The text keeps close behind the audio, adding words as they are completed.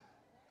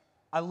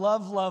I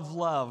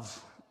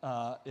love.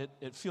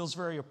 It feels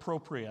very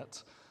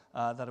appropriate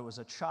that it was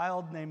a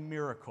child named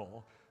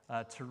Miracle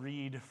to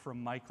read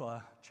from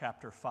Micah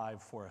chapter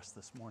 5 for us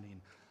this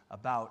morning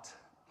about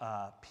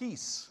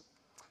peace.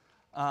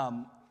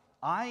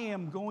 I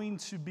am going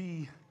to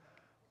be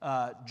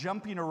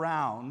jumping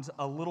around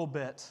a little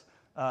bit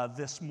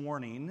this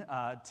morning.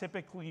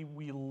 Typically,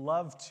 we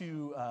love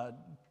to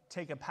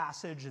take a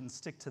passage and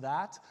stick to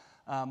that,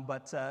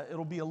 but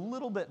it'll be a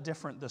little bit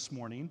different this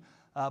morning.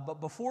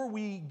 But before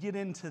we get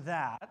into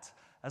that,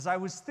 as I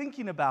was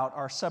thinking about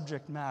our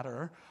subject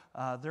matter,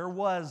 there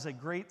was a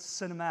great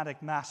cinematic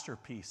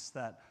masterpiece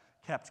that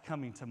kept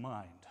coming to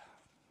mind.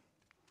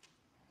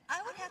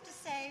 I would have to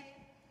say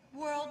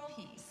world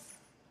peace.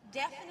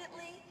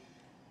 Definitely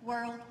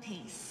world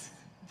peace.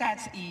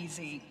 That's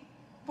easy.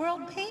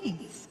 World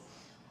peace.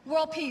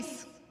 World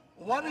peace.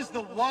 What is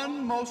the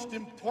one most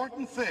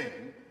important thing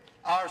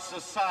our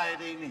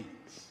society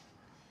needs?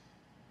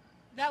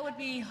 That would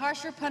be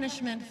harsher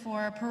punishment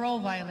for parole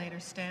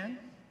violators, Stan.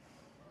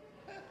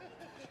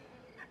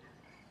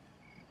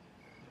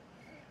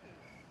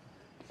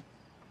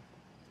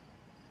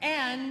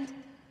 And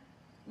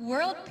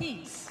world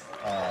peace.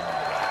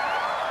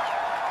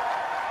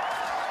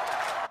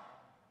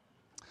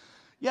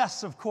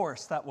 Yes, of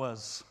course, that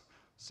was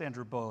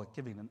Sandra Bullock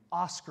giving an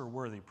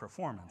Oscar-worthy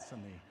performance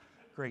in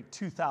the great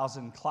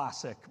 2000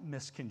 classic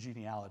Miss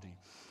Congeniality.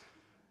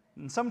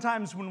 And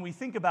sometimes when we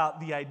think about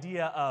the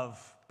idea of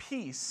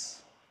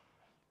peace,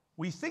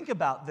 we think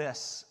about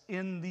this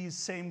in these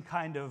same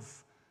kind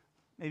of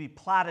maybe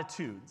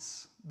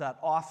platitudes that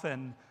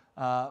often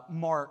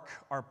mark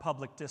our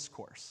public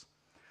discourse.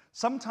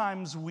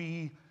 Sometimes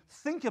we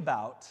think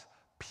about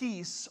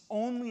peace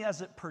only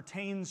as it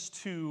pertains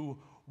to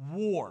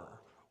war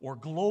or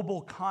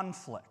global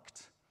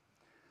conflict.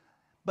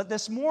 But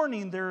this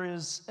morning there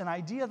is an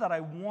idea that I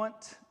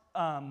want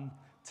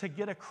to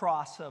get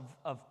across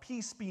of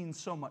peace being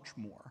so much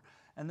more.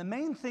 And the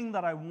main thing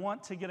that I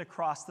want to get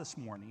across this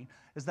morning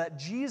is that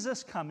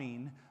Jesus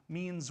coming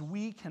means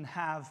we can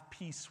have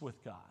peace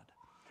with God.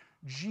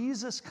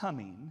 Jesus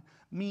coming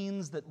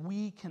means that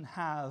we can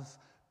have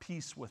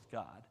peace with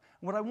God.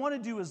 What I want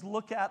to do is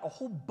look at a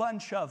whole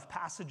bunch of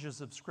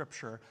passages of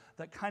Scripture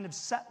that kind of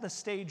set the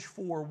stage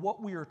for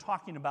what we are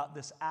talking about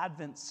this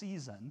Advent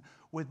season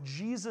with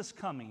Jesus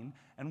coming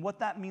and what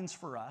that means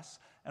for us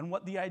and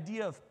what the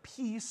idea of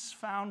peace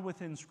found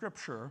within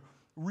Scripture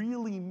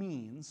really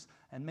means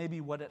and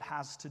maybe what it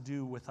has to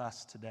do with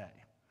us today.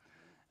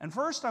 And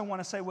first, I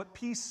want to say what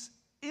peace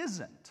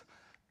isn't.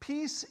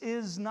 Peace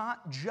is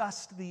not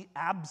just the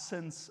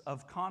absence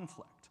of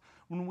conflict.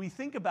 When we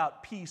think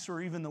about peace,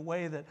 or even the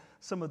way that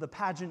some of the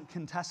pageant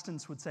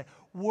contestants would say,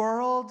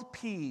 world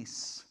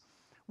peace,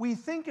 we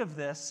think of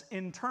this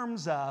in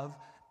terms of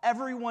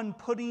everyone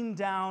putting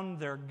down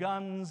their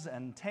guns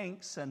and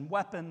tanks and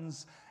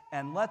weapons,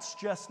 and let's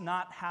just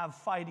not have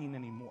fighting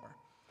anymore.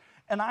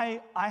 And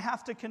I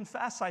have to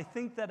confess, I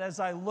think that as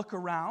I look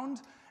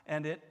around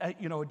and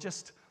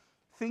just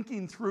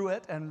thinking through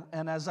it, and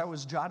as I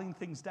was jotting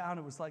things down,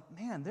 it was like,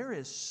 man, there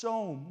is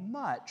so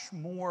much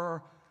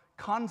more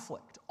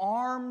conflict,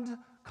 armed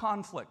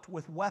conflict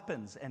with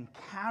weapons and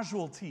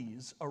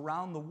casualties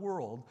around the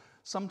world,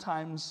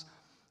 sometimes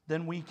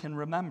than we can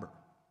remember.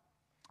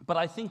 But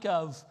I think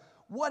of,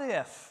 what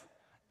if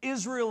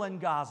Israel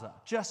and Gaza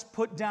just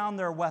put down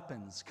their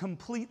weapons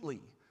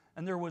completely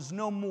and there was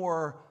no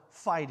more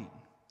fighting?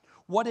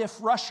 What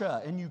if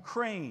Russia and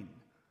Ukraine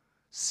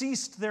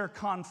ceased their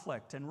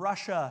conflict and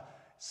Russia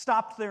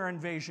stopped their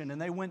invasion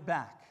and they went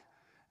back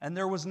and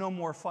there was no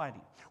more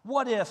fighting?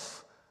 What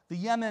if the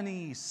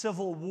Yemeni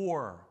civil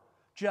war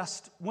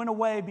just went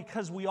away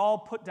because we all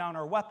put down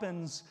our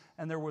weapons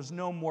and there was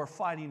no more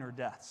fighting or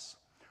deaths?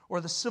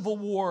 Or the civil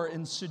war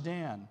in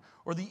Sudan,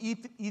 or the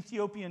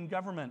Ethiopian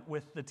government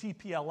with the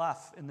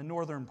TPLF in the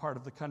northern part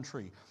of the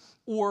country,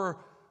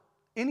 or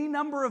any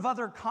number of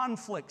other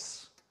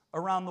conflicts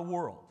around the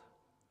world.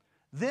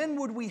 Then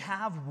would we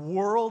have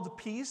world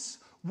peace?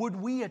 Would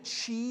we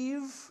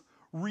achieve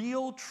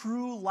real,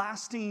 true,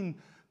 lasting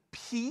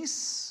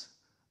peace?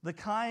 The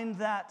kind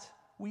that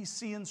we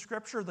see in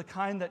Scripture, the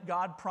kind that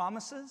God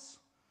promises?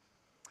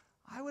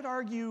 I would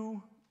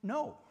argue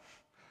no,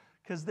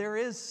 because there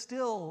is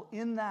still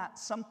in that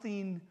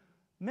something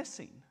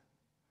missing.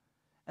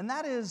 And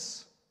that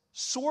is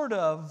sort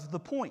of the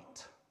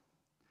point.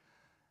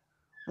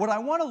 What I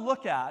want to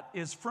look at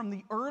is from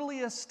the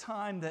earliest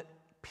time that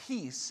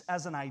peace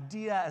as an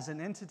idea, as an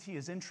entity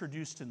is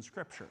introduced in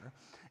Scripture,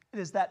 it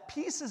is that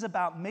peace is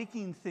about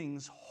making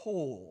things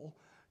whole,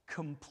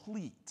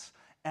 complete,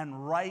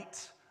 and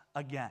right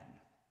again.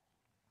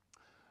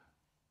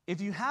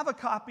 If you have a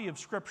copy of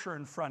Scripture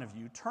in front of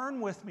you, turn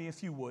with me,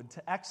 if you would,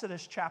 to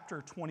Exodus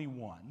chapter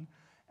 21,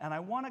 and I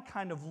want to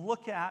kind of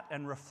look at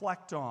and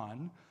reflect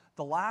on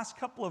the last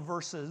couple of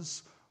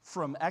verses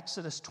from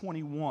Exodus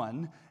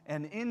 21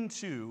 and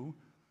into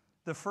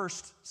the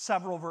first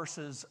several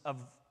verses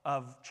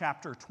of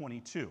chapter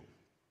 22.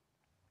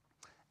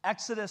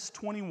 Exodus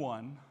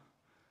 21,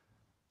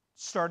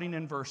 starting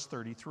in verse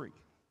 33.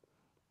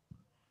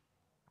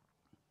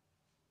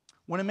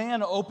 When a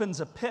man opens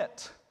a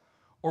pit,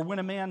 or when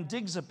a man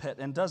digs a pit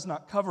and does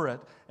not cover it,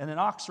 and an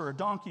ox or a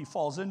donkey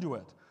falls into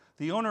it,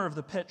 the owner of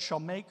the pit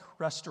shall make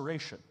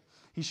restoration.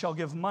 He shall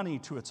give money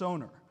to its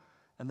owner,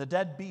 and the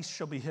dead beast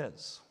shall be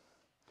his.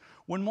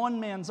 When one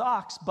man's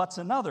ox butts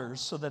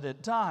another's so that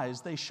it dies,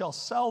 they shall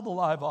sell the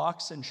live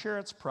ox and share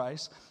its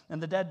price,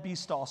 and the dead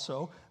beast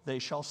also they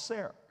shall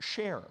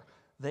share.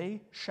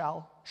 They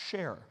shall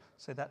share.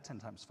 Say that 10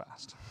 times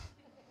fast.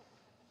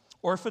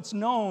 Or if it's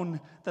known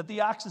that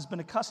the ox has been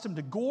accustomed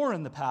to gore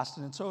in the past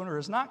and its owner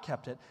has not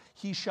kept it,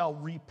 he shall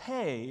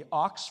repay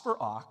ox for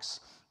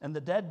ox, and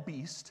the dead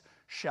beast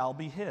shall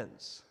be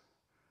his.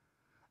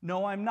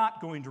 No, I'm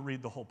not going to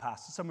read the whole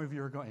passage. Some of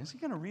you are going, is he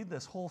going to read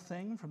this whole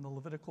thing from the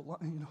Levitical law?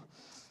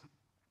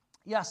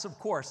 Yes, of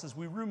course, as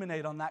we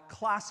ruminate on that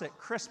classic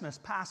Christmas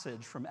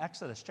passage from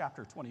Exodus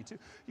chapter 22.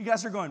 You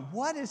guys are going,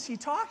 what is he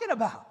talking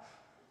about?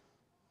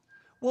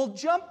 Well,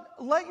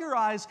 let your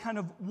eyes kind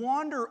of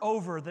wander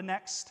over the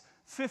next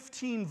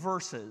 15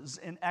 verses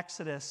in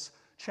Exodus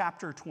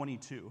chapter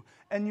 22,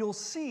 and you'll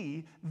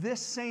see this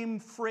same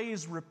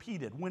phrase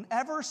repeated.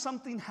 Whenever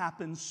something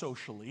happens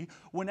socially,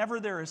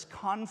 whenever there is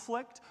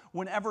conflict,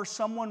 whenever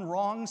someone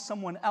wrongs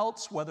someone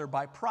else, whether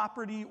by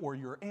property or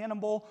your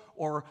animal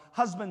or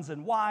husbands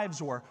and wives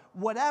or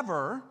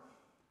whatever,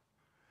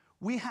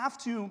 we have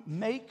to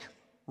make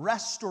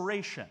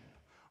restoration.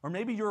 Or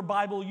maybe your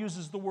Bible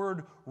uses the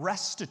word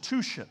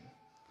restitution.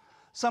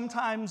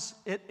 Sometimes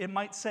it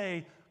might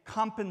say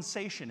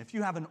compensation. If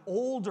you have an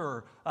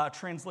older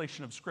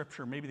translation of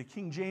Scripture, maybe the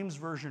King James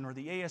Version or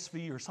the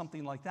ASV or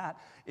something like that,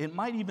 it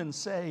might even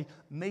say,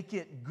 make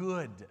it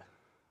good.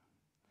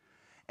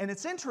 And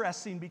it's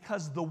interesting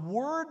because the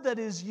word that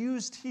is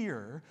used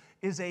here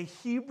is a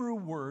Hebrew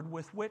word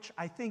with which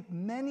I think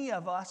many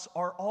of us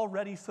are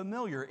already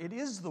familiar. It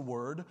is the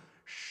word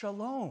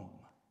shalom.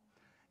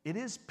 It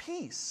is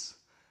peace.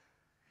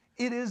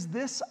 It is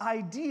this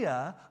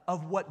idea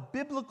of what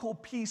biblical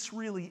peace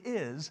really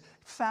is,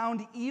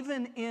 found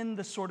even in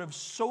the sort of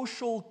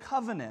social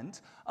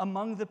covenant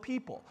among the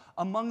people,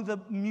 among the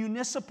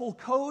municipal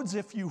codes,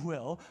 if you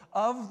will,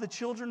 of the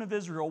children of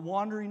Israel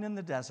wandering in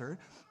the desert,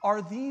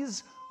 are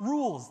these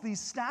rules,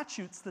 these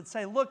statutes that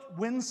say, look,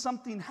 when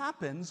something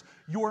happens,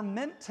 you're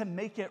meant to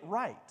make it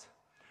right.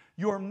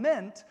 You're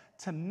meant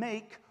to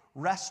make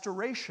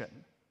restoration.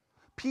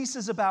 Peace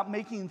is about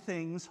making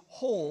things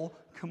whole,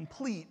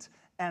 complete,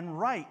 and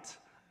right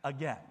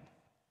again.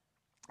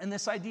 And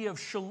this idea of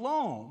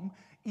shalom,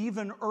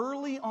 even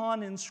early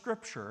on in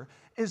Scripture,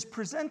 is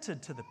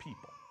presented to the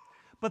people.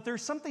 But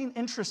there's something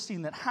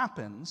interesting that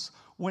happens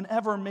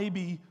whenever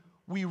maybe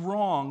we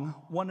wrong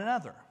one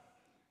another.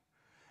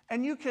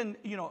 And you can,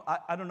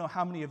 I don't know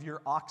how many of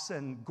your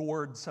oxen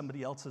gored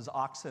somebody else's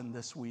oxen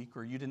this week,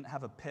 or you didn't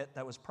have a pit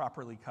that was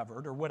properly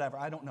covered, or whatever,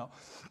 I don't know.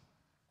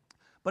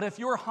 But if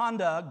your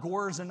Honda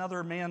gores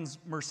another man's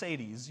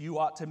Mercedes, you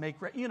ought to make,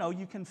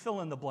 you can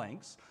fill in the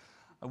blanks.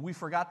 We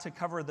forgot to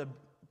cover the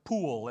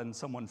pool and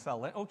someone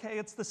fell in. Okay,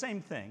 it's the same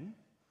thing.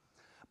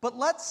 But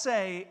let's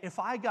say if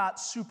I got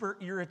super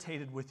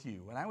irritated with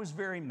you and I was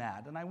very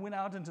mad and I went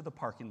out into the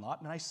parking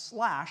lot and I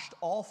slashed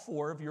all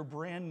 4 of your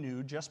brand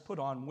new, just put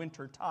on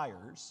winter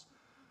tires.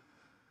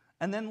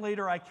 And then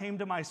later I came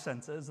to my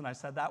senses and I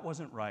said, that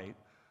wasn't right.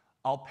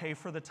 I'll pay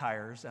for the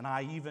tires, and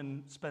I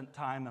even spent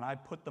time and I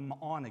put them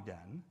on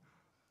again.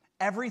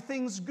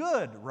 Everything's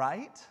good,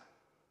 right?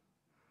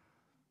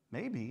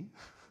 Maybe.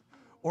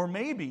 Or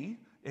maybe,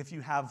 if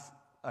you have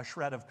a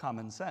shred of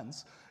common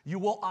sense, you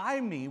will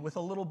eye me with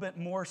a little bit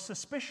more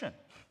suspicion.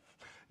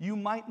 You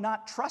might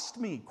not trust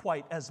me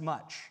quite as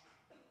much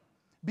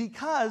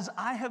because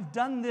I have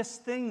done this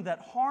thing that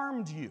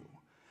harmed you.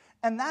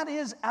 And that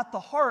is at the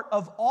heart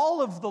of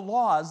all of the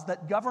laws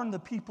that govern the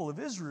people of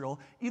Israel,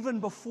 even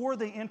before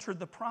they entered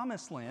the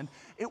Promised Land.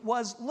 It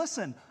was,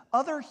 listen,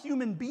 other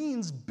human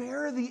beings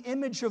bear the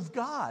image of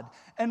God.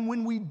 And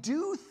when we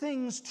do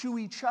things to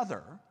each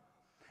other,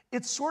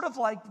 it's sort of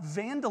like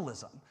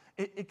vandalism.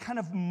 It kind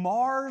of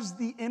mars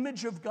the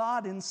image of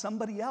God in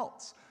somebody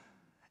else.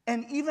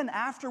 And even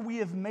after we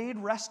have made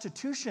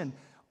restitution,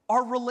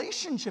 our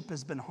relationship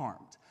has been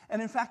harmed.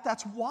 And in fact,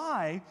 that's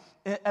why,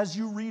 as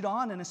you read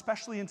on, and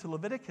especially into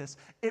Leviticus,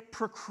 it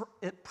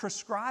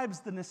prescribes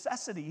the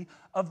necessity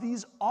of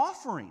these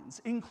offerings,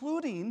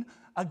 including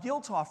a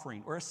guilt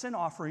offering or a sin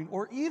offering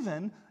or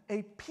even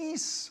a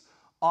peace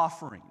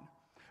offering.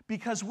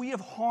 Because we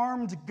have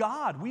harmed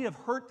God. We have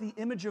hurt the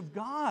image of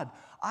God.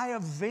 I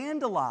have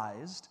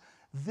vandalized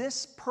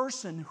this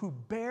person who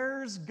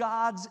bears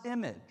God's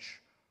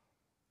image.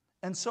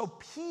 And so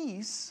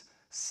peace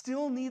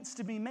still needs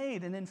to be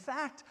made. And in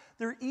fact,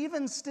 there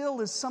even still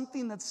is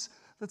something that's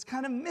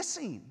kind of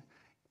missing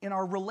in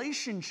our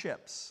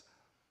relationships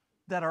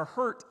that are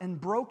hurt and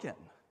broken.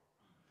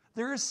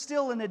 There is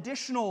still an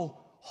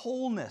additional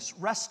wholeness,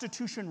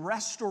 restitution,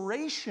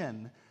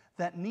 restoration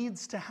that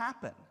needs to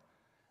happen.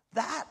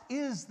 That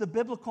is the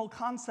biblical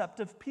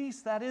concept of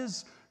peace. That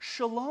is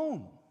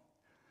shalom.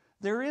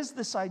 There is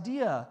this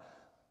idea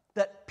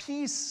that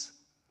peace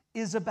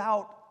is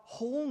about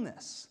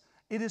wholeness.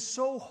 It is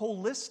so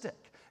holistic.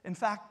 In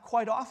fact,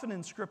 quite often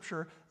in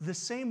Scripture, the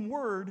same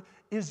word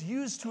is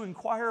used to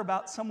inquire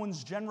about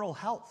someone's general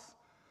health,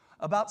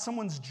 about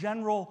someone's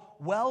general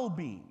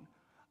well-being,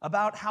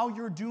 about how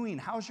you're doing,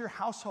 how's your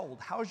household,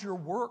 how's your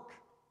work.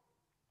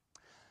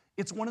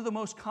 It's one of the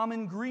most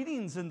common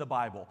greetings in the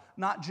Bible,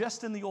 not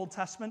just in the Old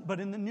Testament, but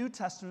in the New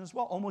Testament as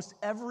well. Almost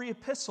every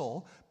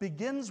epistle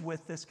begins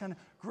with this kind of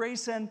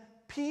grace and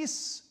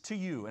peace to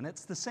you. And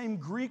it's the same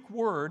Greek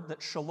word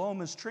that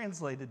shalom is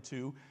translated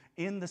to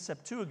in the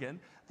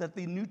Septuagint that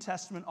the New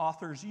Testament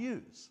authors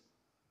use.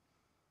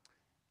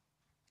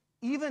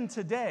 Even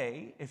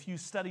today, if you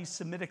study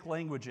Semitic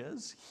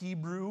languages,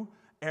 Hebrew,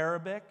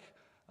 Arabic,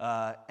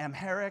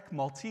 Amharic,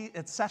 Maltese,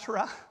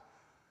 etc.,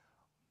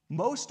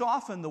 most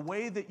often the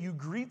way that you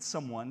greet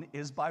someone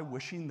is by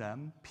wishing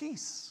them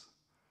peace.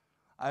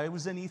 I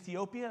was in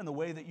Ethiopia, and the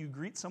way that you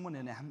greet someone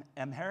in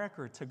Amharic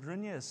or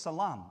Tigrinya is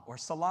salam or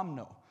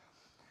salamno.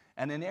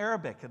 And in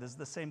Arabic, it is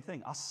the same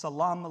thing,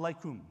 assalamu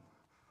alaikum.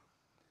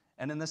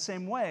 And in the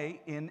same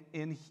way,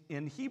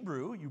 in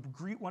Hebrew, you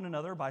greet one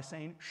another by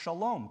saying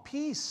shalom,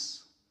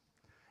 peace.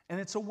 And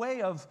it's a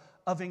way of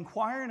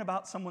inquiring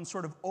about someone's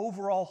sort of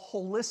overall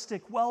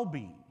holistic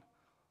well-being.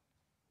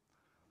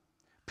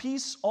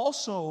 Peace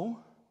also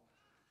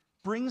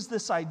brings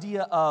this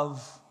idea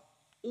of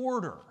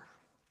order.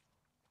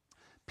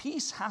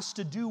 Peace has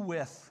to do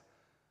with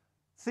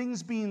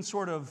things being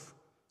sort of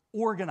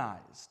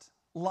organized,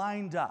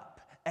 lined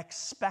up,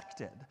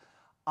 expected.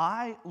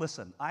 I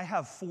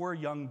have 4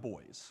 young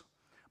boys.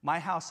 My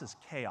house is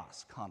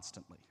chaos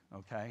constantly,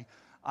 okay?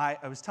 I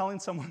was telling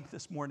someone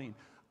this morning,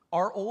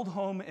 our old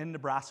home in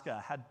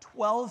Nebraska had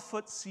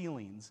 12-foot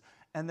ceilings,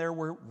 and there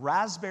were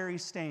raspberry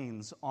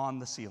stains on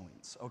the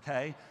ceilings,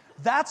 okay?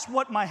 That's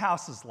what my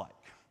house is like.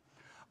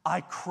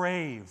 I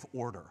crave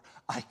order.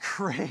 I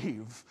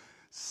crave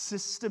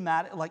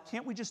systematic, like,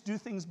 can't we just do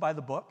things by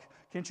the book?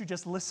 Can't you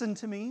just listen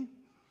to me?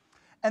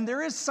 And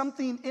there is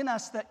something in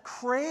us that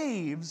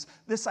craves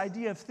this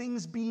idea of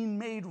things being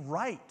made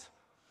right,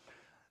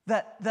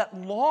 that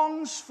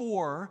longs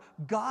for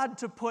God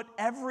to put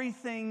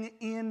everything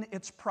in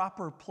its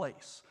proper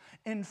place.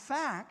 In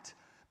fact,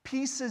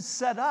 peace is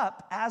set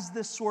up as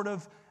this sort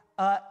of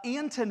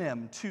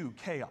antonym to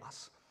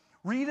chaos.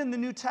 Read in the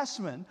New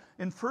Testament,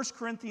 in 1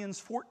 Corinthians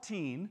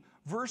 14,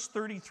 verse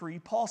 33,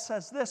 Paul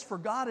says this, "For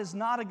God is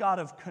not a God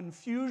of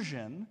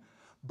confusion,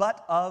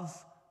 but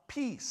of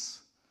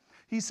peace."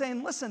 He's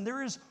saying, listen,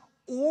 there is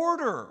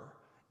order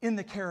in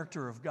the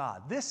character of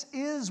God. This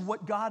is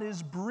what God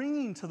is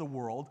bringing to the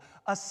world,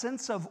 a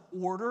sense of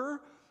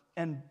order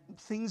and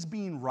things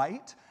being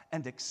right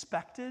and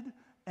expected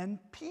and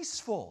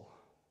peaceful.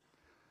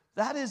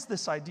 That is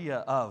this idea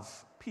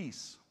of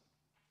peace.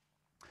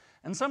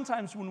 And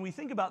sometimes when we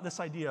think about this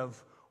idea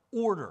of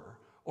order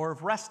or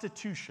of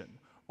restitution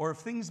or of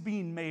things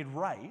being made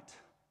right,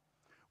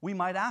 we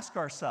might ask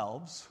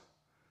ourselves,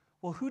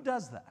 well, who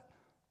does that?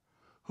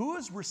 Who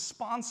is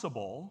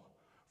responsible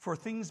for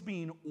things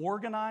being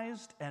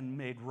organized and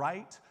made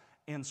right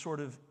and sort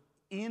of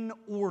in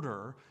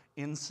order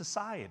in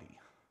society?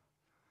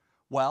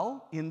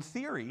 Well, in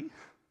theory,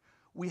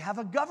 we have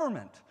a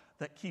government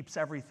that keeps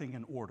everything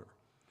in order.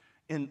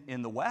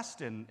 In the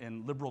West,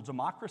 in liberal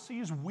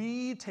democracies,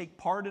 we take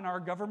part in our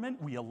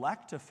government. We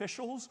elect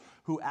officials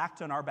who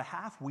act on our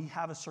behalf. We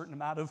have a certain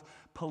amount of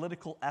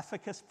political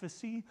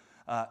efficacy,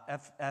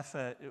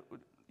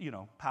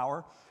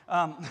 power.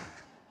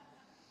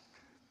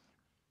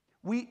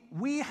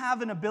 We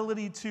have an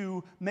ability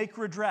to make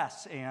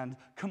redress and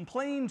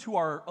complain to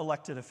our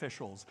elected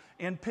officials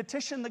and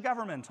petition the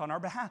government on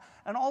our behalf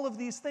and all of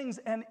these things.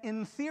 And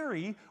in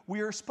theory, we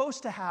are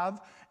supposed to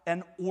have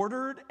an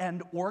ordered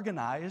and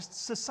organized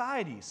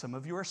society. Some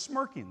of you are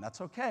smirking.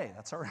 That's okay.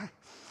 That's all right.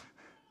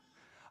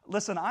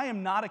 Listen, I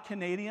am not a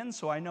Canadian,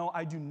 so I know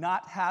I do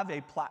not have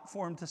a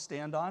platform to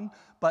stand on.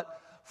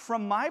 But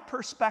from my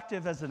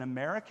perspective as an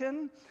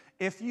American,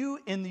 if you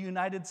in the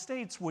United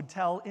States would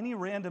tell any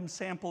random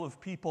sample of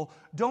people,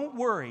 don't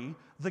worry,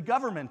 the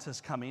government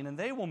is coming and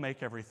they will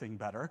make everything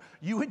better,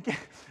 you would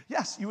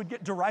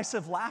get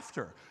derisive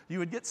laughter. You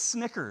would get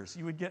snickers.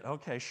 You would get,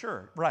 okay,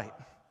 sure, right.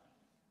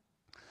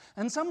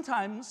 And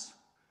sometimes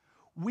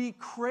we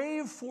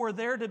crave for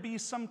there to be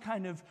some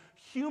kind of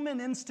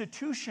human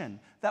institution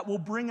that will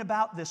bring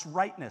about this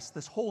rightness,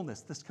 this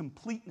wholeness, this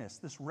completeness,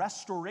 this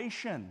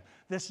restoration,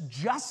 this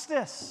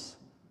justice.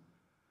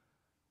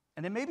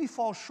 And it maybe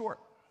falls short.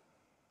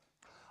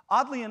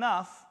 Oddly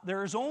enough,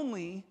 there is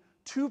only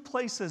 2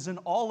 places in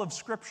all of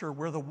Scripture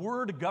where the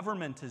word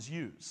government is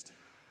used.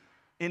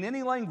 In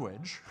any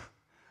language,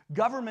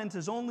 government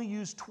is only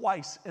used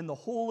twice in the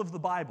whole of the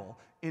Bible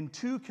in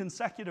 2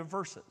 consecutive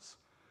verses.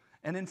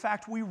 And in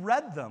fact, we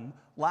read them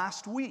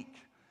last week,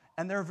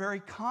 and they're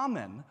very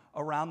common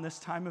around this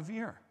time of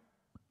year.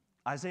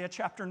 Isaiah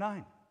chapter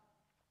 9.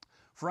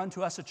 "For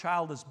unto us a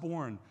child is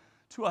born,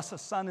 to us a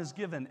son is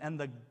given, and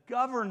the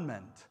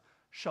government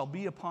shall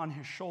be upon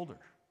his shoulder.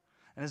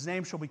 And his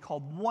name shall be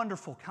called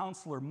Wonderful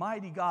Counselor,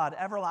 Mighty God,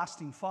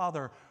 Everlasting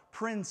Father,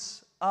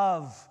 Prince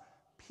of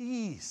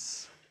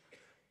Peace."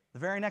 The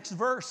very next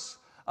verse,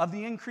 Of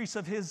the increase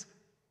of his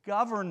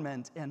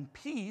government and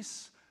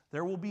peace,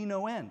 there will be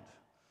no end.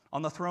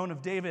 On the throne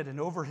of David and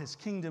over his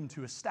kingdom,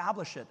 to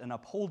establish it and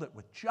uphold it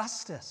with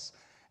justice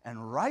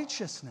and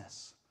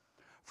righteousness.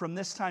 From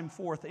this time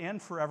forth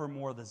and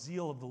forevermore, the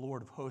zeal of the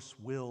Lord of hosts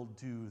will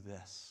do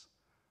this.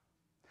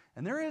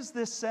 And there is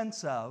this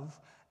sense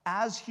of,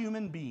 as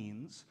human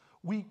beings,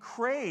 we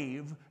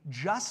crave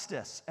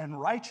justice and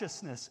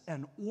righteousness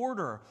and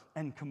order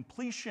and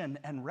completion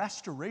and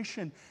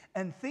restoration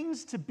and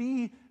things to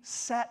be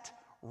set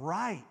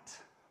right.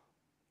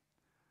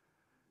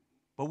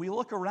 But we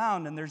look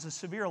around and there's a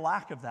severe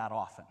lack of that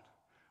often.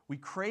 We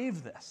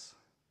crave this.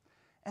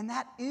 And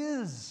that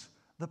is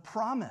the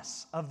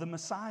promise of the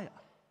Messiah.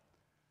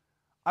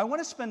 I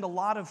want to spend a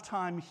lot of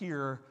time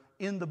here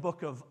in the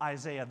book of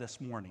Isaiah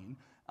this morning.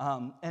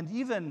 And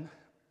even,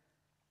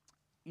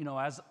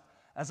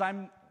 as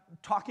I'm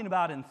talking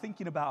about and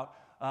thinking about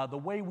the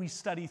way we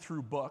study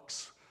through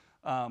books,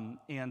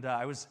 and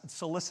I was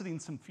soliciting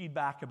some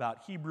feedback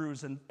about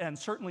Hebrews, and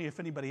certainly if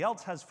anybody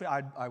else has,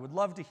 I would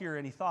love to hear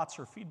any thoughts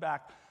or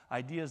feedback,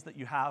 ideas that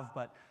you have,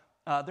 but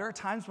there are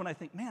times when I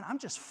think, man, I'm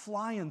just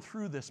flying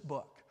through this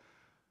book.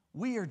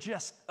 We are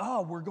just,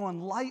 we're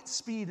going light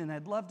speed, and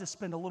I'd love to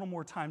spend a little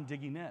more time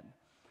digging in.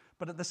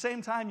 But at the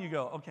same time, you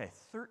go, okay,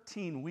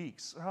 13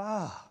 weeks,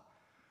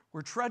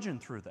 we're trudging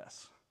through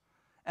this.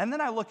 And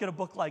then I look at a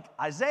book like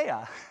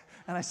Isaiah,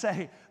 and I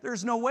say,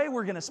 there's no way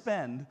we're going to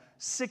spend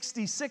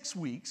 66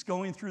 weeks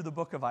going through the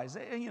book of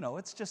Isaiah.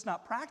 It's just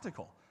not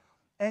practical.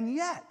 And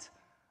yet,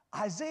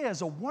 Isaiah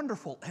is a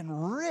wonderful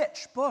and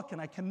rich book, and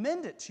I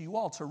commend it to you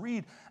all to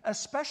read,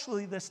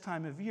 especially this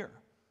time of year.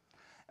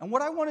 And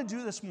what I want to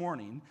do this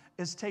morning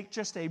is take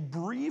just a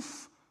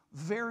brief,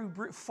 very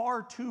brief,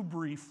 far too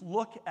brief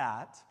look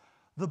at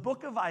the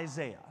book of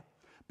Isaiah,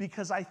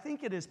 because I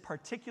think it is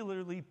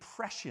particularly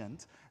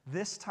prescient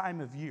this time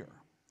of year.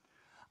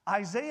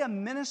 Isaiah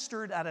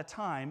ministered at a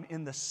time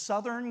in the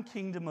southern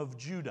kingdom of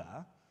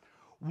Judah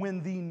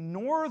when the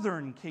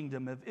northern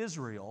kingdom of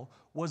Israel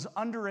was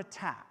under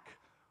attack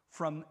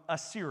from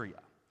Assyria.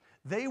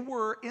 They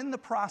were in the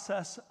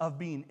process of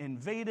being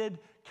invaded,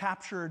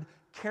 captured,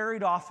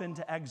 carried off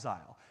into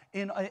exile.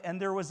 And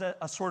there was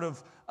a sort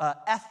of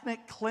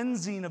ethnic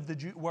cleansing of the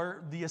Jew,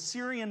 where the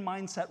Assyrian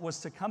mindset was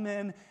to come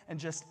in and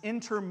just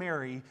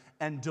intermarry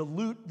and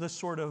dilute the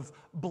sort of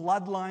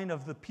bloodline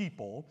of the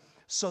people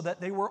so that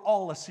they were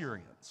all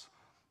Assyrians.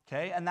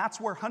 Okay, and that's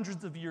where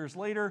hundreds of years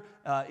later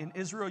in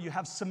Israel you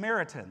have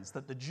Samaritans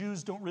that the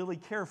Jews don't really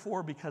care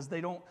for because they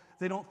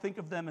don't think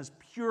of them as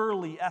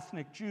purely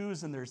ethnic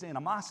Jews, and there's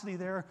animosity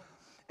there.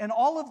 And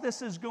all of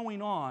this is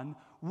going on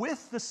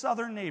with the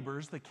southern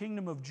neighbors, the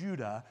kingdom of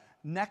Judah,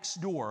 next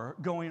door,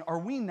 going, are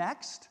we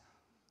next?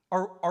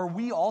 Are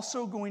we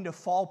also going to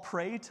fall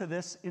prey to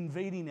this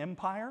invading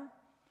empire?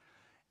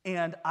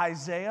 And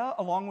Isaiah,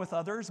 along with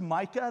others,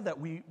 Micah, that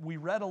we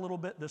read a little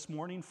bit this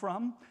morning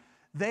from,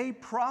 they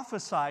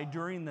prophesied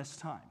during this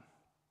time.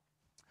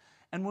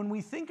 And when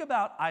we think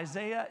about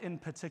Isaiah in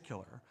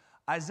particular,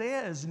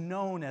 Isaiah is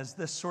known as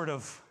this sort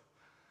of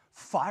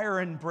fire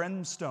and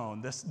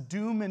brimstone, this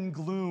doom and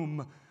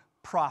gloom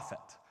prophet.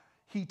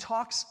 He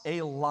talks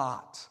a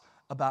lot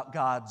about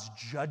God's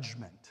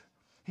judgment.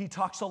 He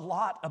talks a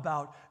lot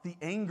about the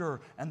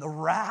anger and the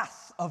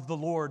wrath of the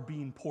Lord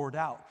being poured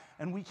out.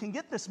 And we can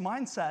get this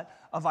mindset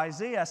of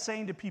Isaiah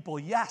saying to people,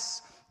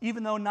 yes,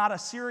 even though not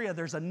Assyria,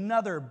 there's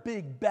another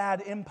big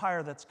bad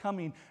empire that's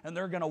coming, and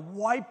they're going to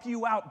wipe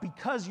you out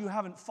because you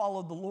haven't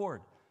followed the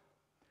Lord.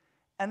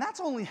 And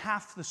that's only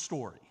half the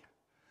story,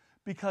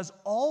 because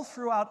all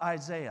throughout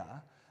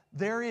Isaiah,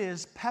 there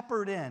is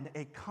peppered in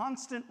a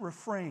constant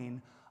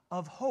refrain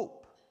of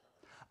hope,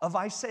 of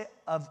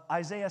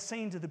Isaiah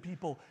saying to the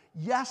people,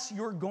 yes,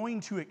 you're going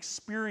to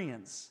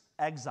experience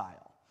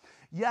exile.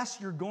 Yes,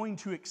 you're going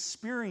to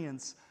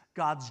experience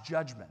God's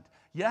judgment.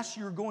 Yes,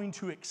 you're going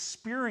to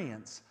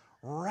experience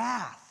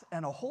wrath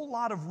and a whole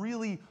lot of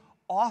really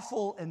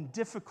awful and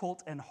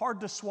difficult and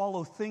hard to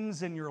swallow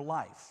things in your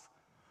life.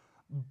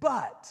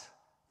 But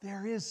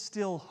there is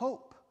still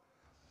hope.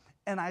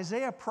 And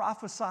Isaiah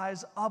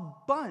prophesies a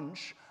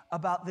bunch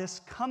about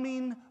this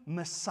coming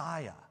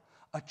Messiah,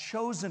 a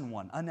chosen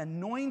one, an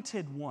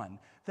anointed one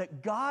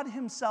that God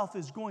himself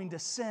is going to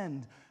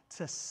send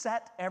to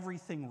set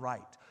everything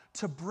right,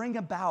 to bring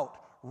about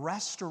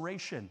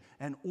restoration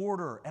and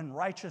order and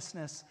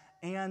righteousness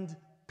and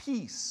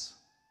peace.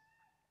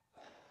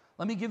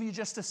 Let me give you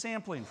just a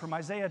sampling from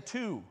Isaiah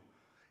 2.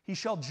 He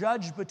shall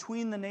judge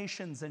between the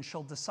nations and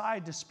shall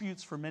decide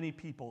disputes for many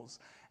peoples,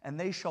 and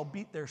they shall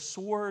beat their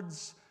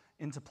swords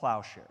into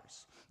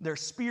plowshares, their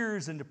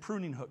spears into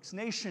pruning hooks.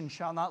 Nation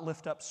shall not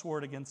lift up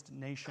sword against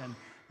nation,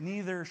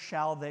 neither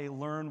shall they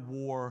learn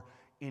war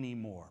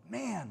anymore.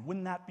 Man,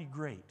 wouldn't that be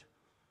great?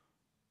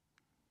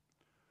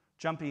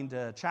 Jumping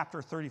to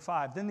chapter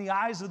 35, then the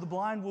eyes of the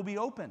blind will be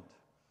opened,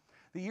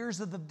 the ears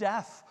of the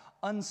deaf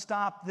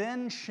unstopped.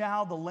 Then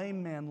shall the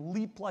lame man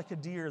leap like a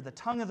deer, the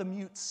tongue of the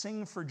mute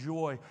sing for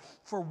joy.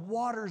 For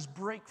waters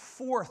break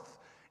forth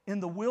in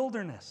the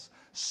wilderness.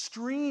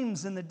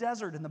 Streams in the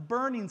desert, and the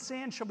burning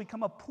sand shall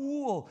become a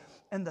pool,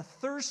 and the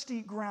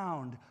thirsty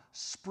ground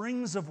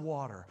springs of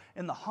water.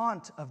 In the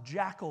haunt of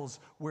jackals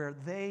where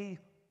they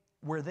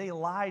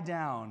lie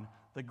down,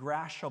 the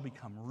grass shall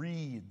become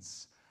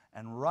reeds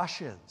and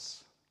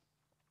rushes.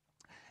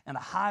 And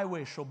a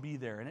highway shall be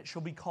there, and it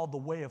shall be called the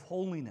way of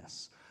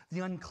holiness. The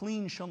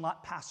unclean shall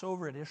not pass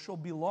over it. It shall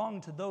belong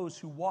to those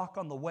who walk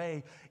on the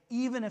way.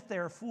 Even if they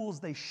are fools,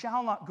 they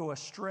shall not go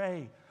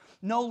astray.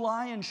 No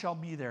lion shall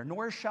be there,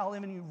 nor shall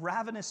any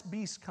ravenous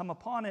beast come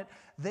upon it.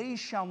 They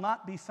shall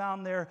not be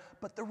found there,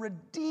 but the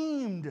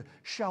redeemed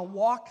shall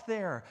walk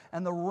there.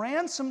 And the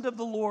ransomed of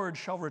the Lord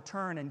shall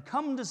return and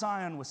come to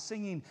Zion with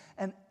singing,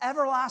 and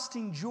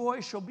everlasting joy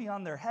shall be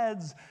on their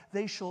heads.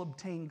 They shall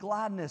obtain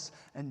gladness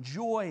and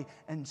joy,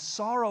 and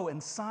sorrow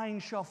and sighing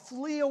shall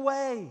flee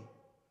away.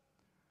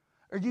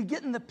 Are you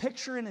getting the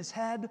picture in his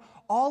head?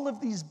 All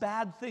of these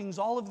bad things,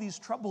 all of these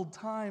troubled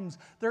times,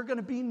 they're going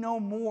to be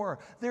no more.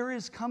 There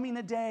is coming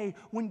a day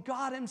when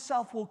God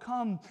himself will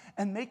come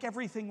and make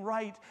everything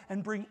right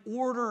and bring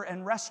order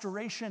and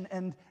restoration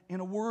and,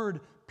 in a word,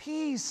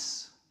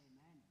 peace.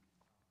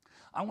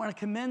 I want to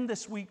commend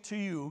this week to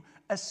you,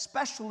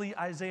 especially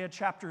Isaiah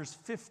chapters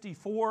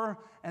 54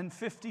 and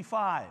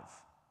 55.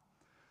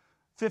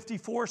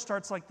 54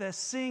 starts like this: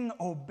 Sing,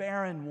 O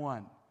barren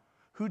one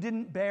who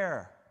didn't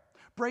bear.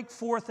 Break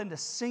forth into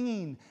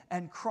singing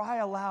and cry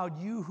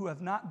aloud, you who have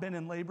not been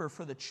in labor,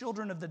 for the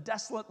children of the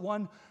desolate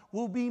one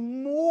will be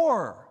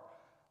more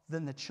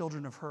than the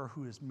children of her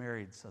who is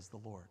married, says the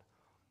Lord.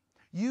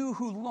 You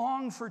who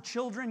long for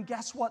children,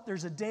 guess what?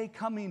 There's a day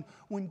coming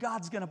when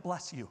God's going to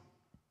bless you.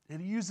 It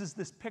uses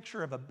this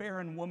picture of a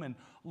barren woman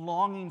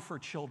longing for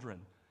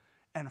children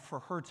and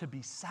for her to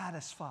be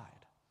satisfied.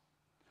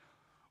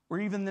 Or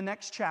even the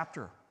next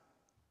chapter.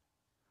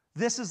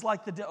 This is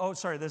like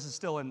this is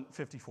still in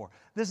 54.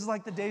 This is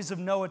like the days of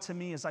Noah to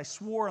me, as I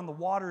swore on the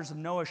waters of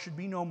Noah should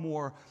be no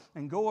more,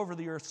 and go over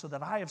the earth, so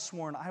that I have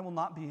sworn I will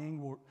not be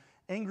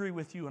angry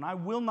with you, and I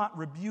will not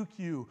rebuke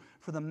you.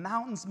 For the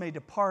mountains may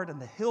depart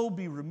and the hill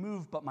be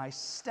removed, but my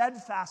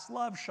steadfast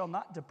love shall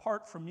not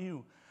depart from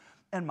you,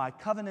 and my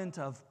covenant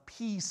of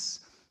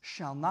peace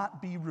shall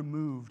not be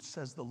removed,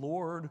 says the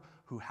Lord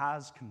who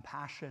has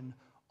compassion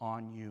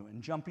on you.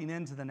 And jumping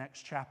into the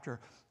next chapter,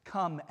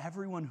 come,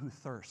 everyone who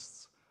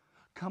thirsts.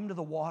 Come to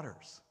the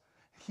waters.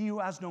 He who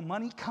has no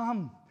money,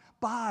 come,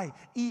 buy,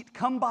 eat.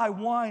 Come buy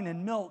wine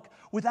and milk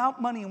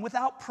without money and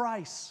without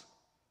price.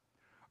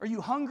 Are you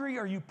hungry?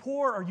 Are you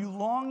poor? Are you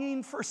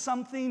longing for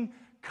something?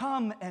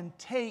 Come and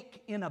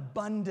take in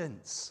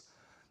abundance.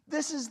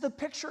 This is the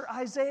picture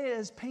Isaiah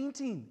is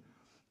painting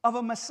of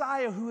a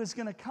Messiah who is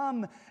going to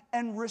come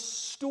and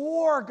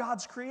restore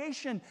God's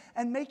creation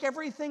and make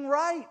everything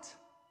right.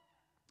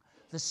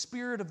 The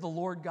Spirit of the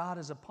Lord God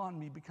is upon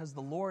me, because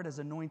the Lord has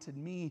anointed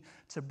me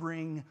to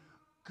bring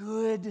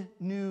good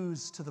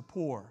news to the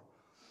poor.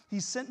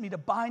 He sent me to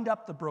bind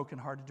up the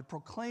brokenhearted, to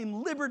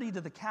proclaim liberty to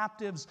the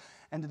captives,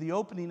 and to the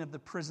opening of the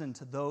prison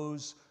to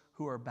those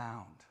who are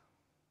bound.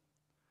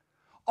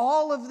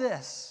 All of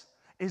this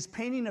is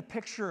painting a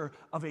picture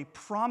of a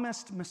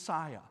promised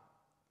Messiah,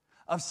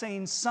 of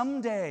saying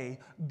someday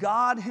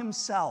God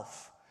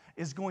himself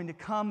is going to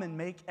come and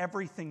make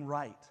everything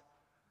right.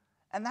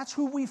 And that's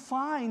who we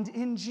find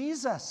in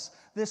Jesus,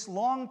 this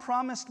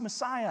long-promised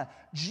Messiah.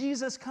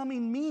 Jesus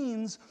coming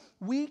means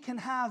we can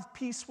have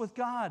peace with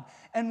God.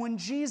 And when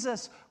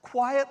Jesus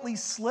quietly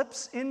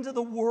slips into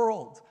the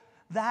world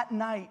that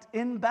night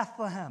in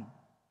Bethlehem,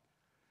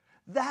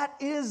 that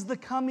is the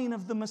coming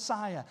of the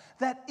Messiah.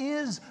 That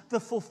is the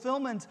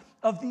fulfillment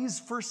of these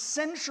for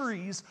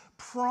centuries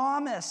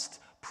promised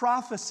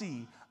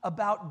prophecy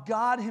about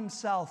God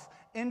himself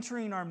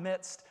entering our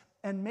midst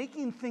and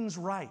making things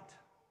right.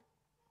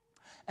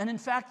 And in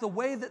fact, the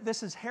way that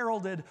this is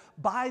heralded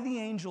by the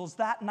angels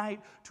that night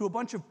to a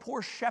bunch of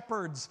poor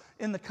shepherds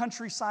in the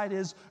countryside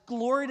is,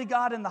 glory to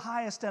God in the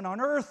highest, and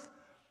on earth,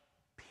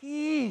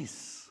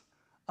 peace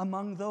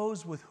among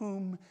those with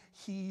whom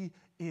he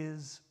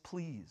is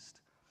pleased.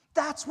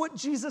 That's what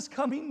Jesus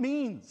coming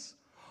means.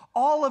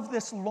 All of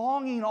this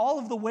longing, all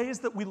of the ways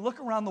that we look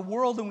around the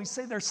world and we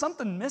say there's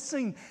something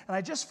missing, and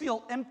I just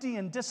feel empty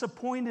and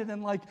disappointed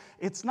and like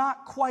it's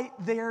not quite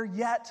there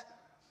yet.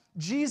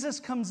 Jesus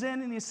comes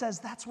in and he says,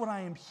 that's what I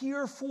am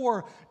here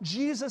for.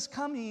 Jesus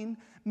coming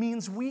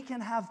means we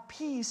can have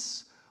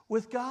peace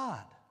with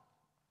God.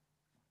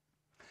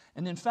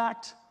 And in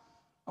fact,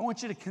 I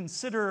want you to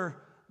consider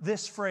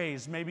this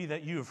phrase, maybe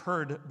that you've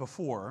heard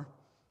before.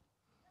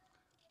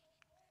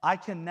 I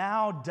can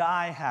now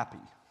die happy.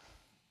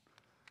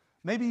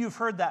 Maybe you've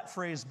heard that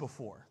phrase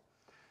before.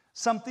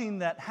 Something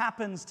that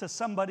happens to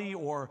somebody,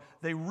 or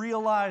they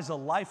realize a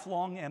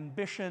lifelong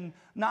ambition,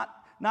 not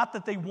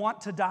that they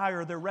want to die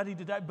or they're ready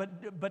to die,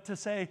 but to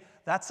say,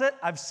 that's it,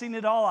 I've seen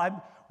it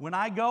all. When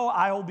I go,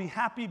 I will be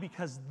happy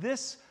because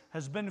this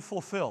has been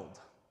fulfilled.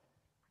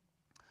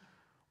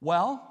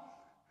 Well,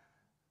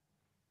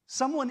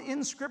 someone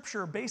in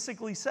Scripture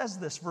basically says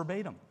this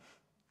verbatim.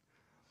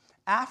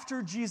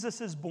 After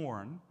Jesus is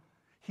born,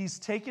 He's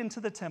taken to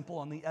the temple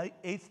on the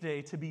eighth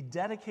day to be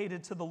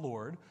dedicated to the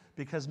Lord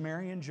because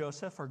Mary and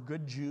Joseph are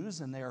good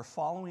Jews and they are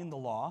following the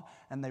law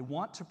and they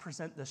want to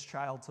present this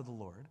child to the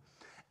Lord.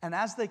 And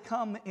as they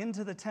come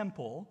into the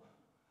temple,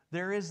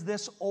 there is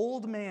this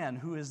old man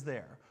who is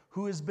there,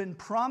 who has been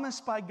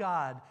promised by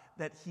God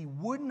that he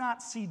would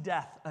not see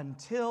death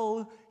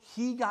until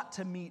he got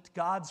to meet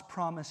God's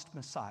promised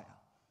Messiah.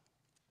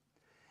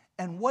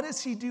 And what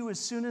does he do as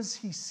soon as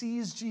he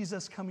sees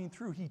Jesus coming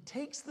through? He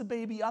takes the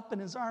baby up in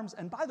his arms.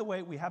 And by the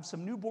way, we have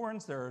some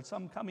newborns. There are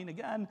some coming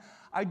again.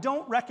 I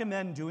don't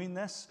recommend doing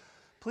this.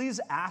 Please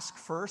ask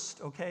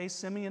first, okay?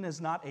 Simeon is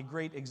not a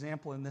great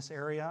example in this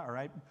area, all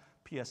right?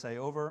 PSA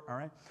over, all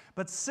right?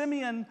 But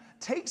Simeon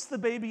takes the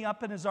baby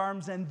up in his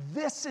arms, and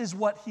this is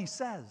what he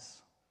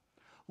says.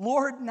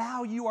 Lord,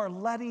 now you are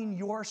letting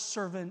your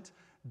servant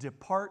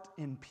depart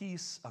in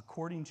peace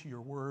according to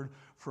your word,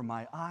 for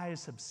my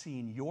eyes have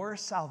seen your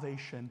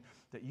salvation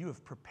that you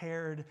have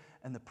prepared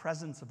in the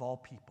presence of all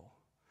people,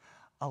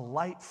 a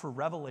light for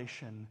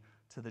revelation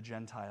to the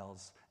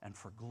Gentiles and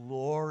for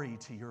glory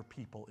to your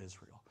people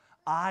Israel.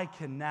 I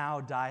can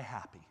now die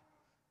happy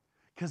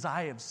because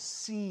I have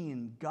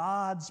seen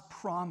God's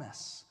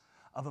promise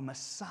of a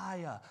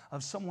Messiah,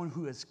 of someone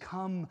who has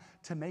come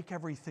to make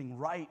everything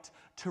right,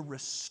 to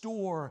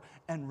restore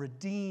and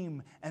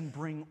redeem and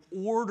bring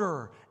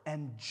order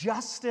and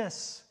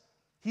justice.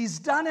 He's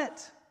done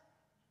it.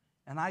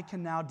 And I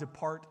can now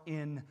depart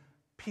in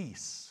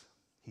peace,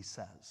 he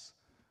says,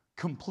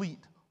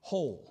 complete,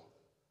 whole.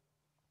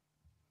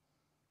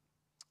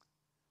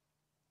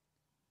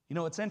 You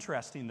know, it's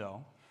interesting,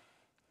 though.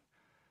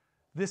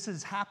 This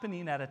is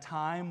happening at a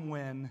time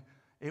when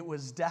it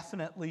was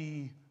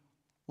definitely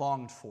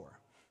longed for,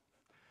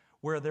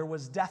 where there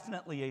was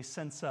definitely a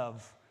sense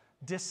of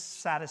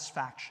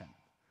dissatisfaction,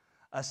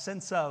 a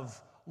sense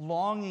of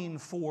longing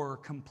for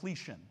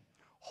completion,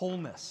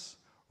 wholeness,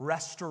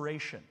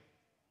 restoration.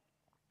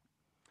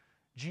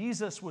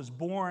 Jesus was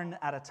born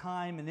at a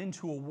time and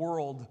into a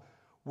world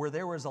where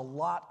there was a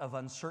lot of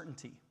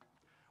uncertainty,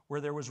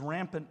 where there was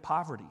rampant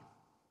poverty.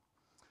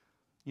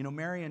 You know,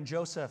 Mary and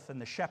Joseph and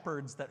the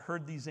shepherds that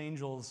heard these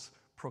angels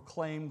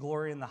proclaim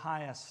glory in the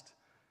highest,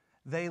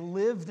 they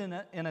lived in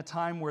a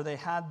time where they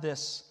had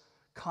this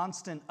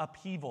constant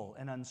upheaval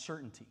and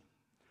uncertainty,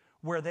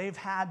 where they've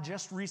had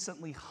just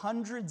recently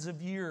hundreds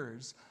of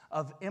years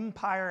of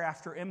empire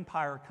after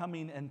empire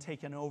coming and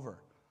taken over.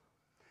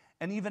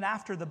 And even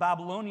after the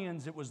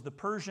Babylonians, it was the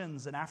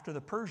Persians, and after the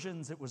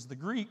Persians, it was the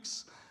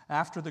Greeks.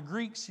 After the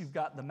Greeks, you've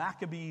got the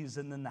Maccabees,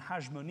 and then the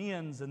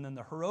Hashmoneans, and then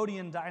the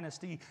Herodian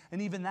dynasty,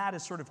 and even that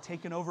is sort of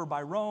taken over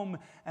by Rome.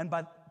 And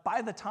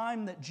by the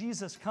time that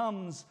Jesus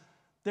comes,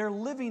 they're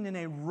living in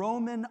a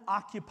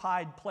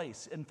Roman-occupied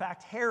place. In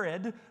fact,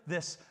 Herod,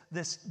 this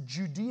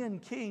Judean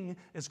king,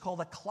 is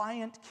called a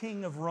client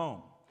king of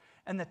Rome.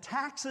 And the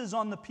taxes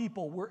on the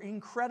people were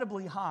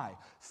incredibly high,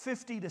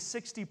 50 to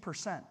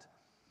 60%.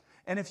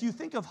 And if you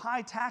think of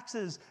high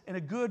taxes in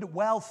a good,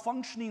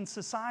 well-functioning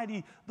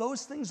society,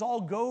 those things all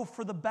go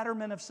for the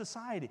betterment of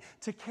society,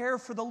 to care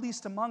for the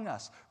least among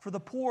us, for the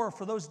poor,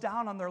 for those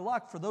down on their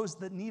luck, for those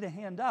that need a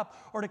hand up,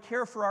 or to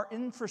care for our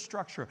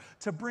infrastructure,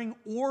 to bring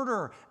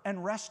order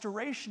and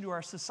restoration to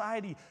our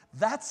society.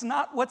 That's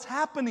not what's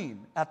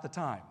happening at the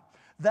time.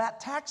 That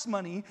tax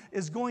money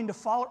is going to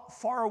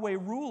faraway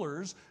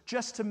rulers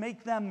just to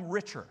make them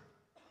richer.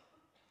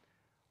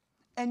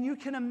 And you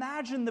can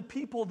imagine the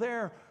people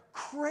there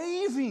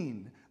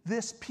craving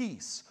this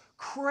peace,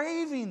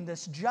 craving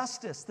this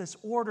justice, this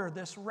order,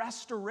 this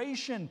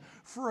restoration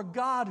for a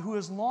God who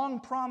has long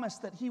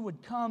promised that he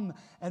would come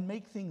and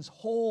make things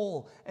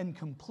whole and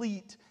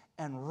complete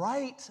and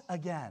right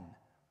again.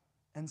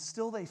 And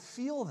still they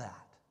feel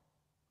that.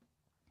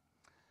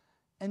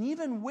 And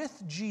even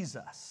with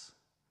Jesus,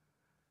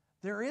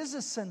 there is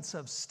a sense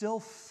of still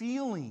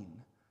feeling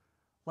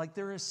like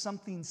there is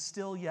something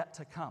still yet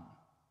to come.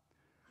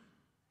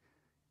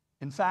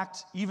 In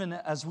fact, even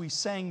as we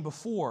sang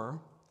before,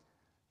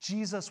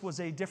 Jesus was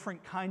a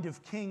different kind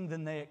of king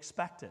than they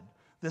expected.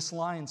 This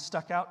line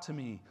stuck out to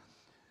me.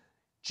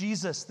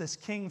 Jesus, this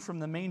king from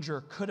the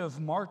manger, could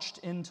have marched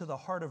into the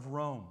heart of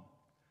Rome,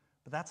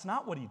 but that's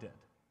not what he did.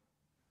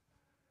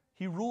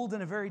 He ruled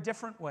in a very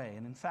different way,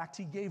 and in fact,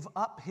 he gave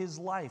up his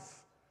life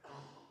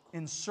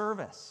in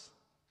service.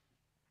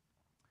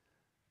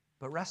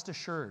 But rest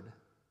assured,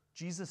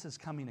 Jesus is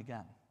coming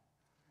again.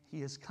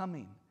 He is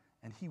coming.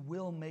 And he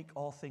will make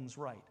all things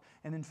right.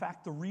 And in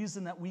fact, the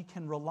reason that we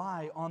can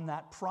rely on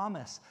that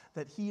promise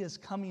that he is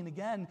coming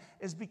again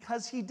is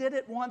because he did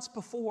it once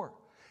before.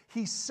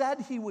 He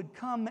said he would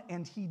come,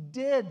 and he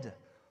did.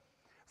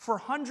 For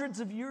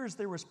hundreds of years,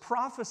 there was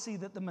prophecy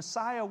that the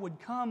Messiah would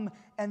come,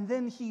 and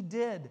then he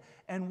did.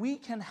 And we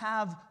can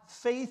have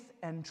faith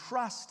and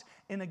trust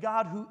in a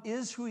God who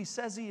is who he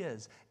says he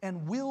is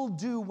and will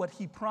do what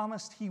he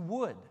promised he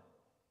would.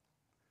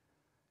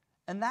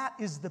 And that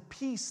is the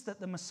peace that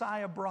the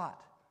Messiah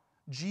brought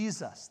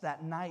Jesus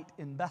that night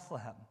in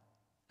Bethlehem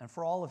and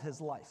for all of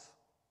his life.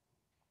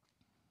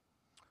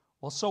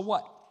 Well, so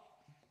what?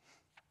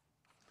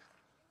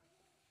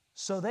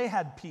 So they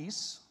had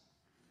peace.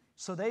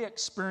 So they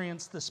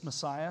experienced this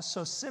Messiah.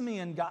 So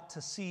Simeon got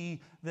to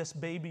see this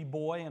baby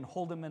boy and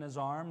hold him in his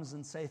arms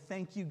and say,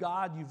 "Thank you,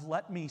 God, you've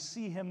let me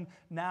see him.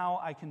 Now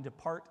I can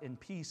depart in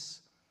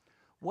peace."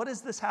 What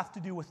does this have to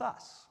do with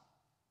us?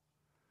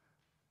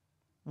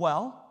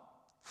 Well,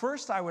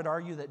 first I would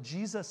argue that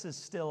Jesus is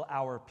still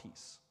our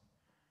peace.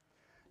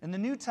 In the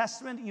New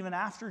Testament, even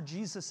after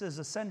Jesus'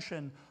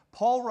 ascension,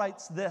 Paul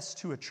writes this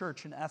to a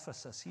church in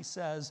Ephesus. He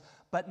says,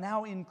 "But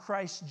now in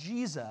Christ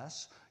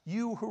Jesus,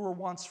 you who were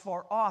once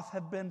far off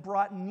have been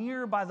brought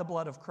near by the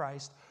blood of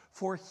Christ,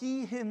 for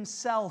he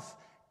himself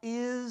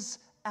is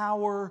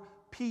our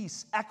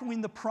peace,"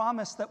 echoing the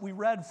promise that we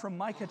read from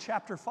Micah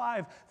chapter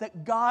 5,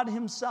 that God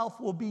himself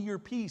will be your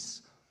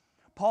peace.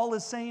 Paul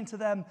is saying to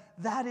them,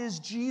 that is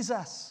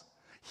Jesus.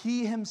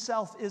 He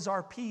himself is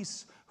our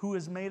peace, who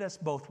has made us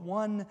both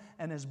one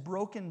and has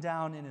broken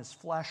down in his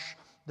flesh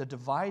the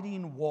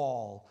dividing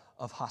wall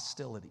of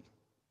hostility.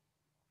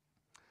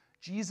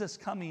 Jesus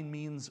coming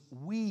means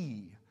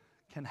we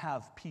can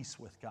have peace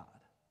with God.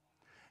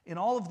 In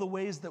all of the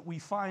ways that we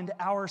find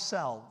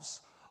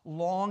ourselves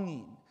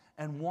longing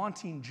and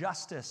wanting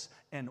justice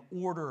and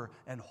order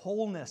and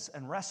wholeness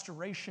and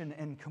restoration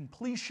and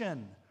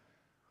completion,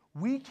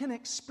 we can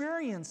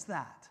experience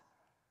that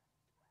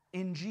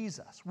in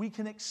Jesus. We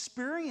can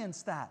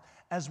experience that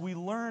as we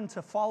learn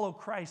to follow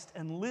Christ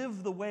and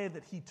live the way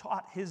that he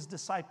taught his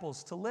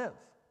disciples to live.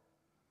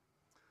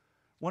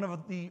 One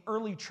of the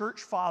early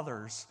church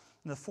fathers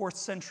in the 4th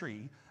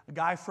century, a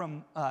guy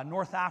from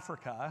North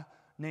Africa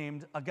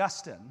named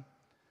Augustine,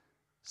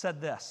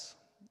 said this: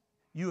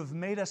 "You have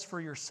made us for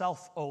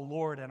yourself, O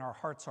Lord, and our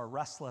hearts are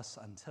restless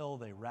until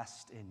they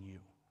rest in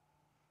you."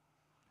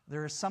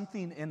 There is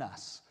something in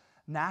us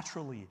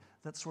naturally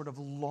that sort of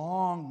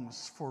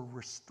longs for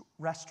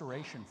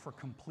restoration, for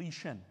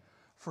completion,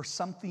 for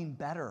something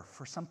better,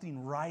 for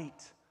something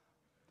right.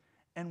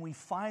 And we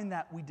find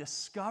that, we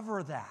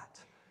discover that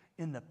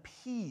in the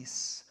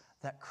peace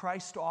that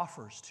Christ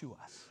offers to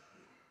us.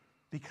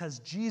 Because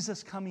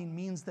Jesus coming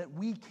means that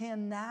we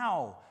can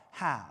now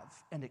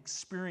have and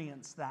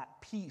experience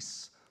that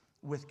peace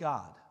with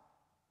God.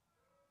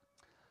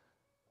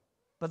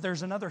 But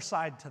there's another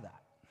side to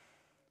that.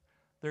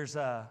 There's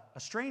a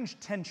strange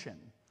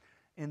tension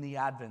in the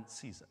Advent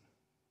season.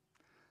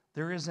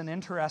 There is an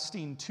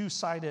interesting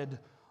two-sided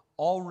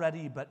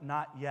already but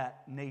not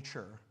yet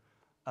nature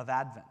of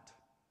Advent.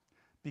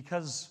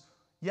 Because,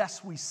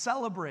 yes, we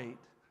celebrate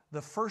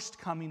the first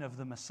coming of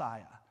the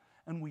Messiah,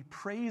 and we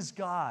praise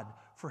God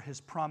for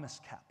his promise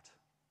kept.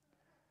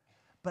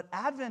 But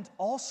Advent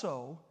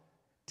also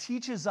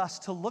teaches us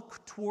to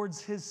look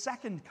towards his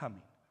second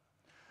coming,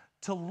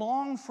 to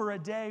long for a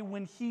day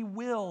when he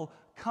will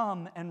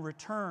come and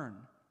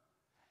return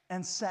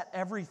and set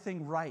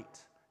everything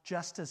right,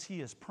 just as he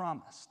has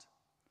promised.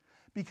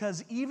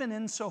 Because even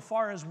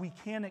insofar as we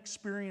can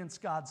experience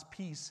God's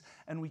peace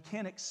and we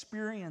can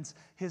experience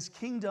his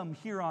kingdom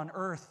here on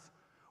earth,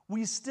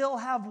 we still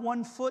have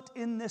one foot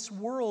in this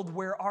world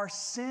where our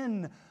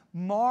sin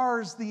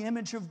mars the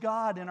image of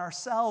God in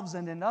ourselves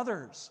and in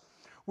others,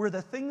 where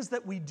the things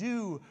that we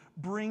do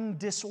bring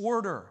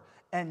disorder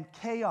and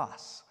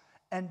chaos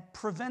and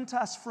prevent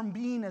us from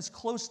being as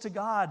close to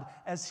God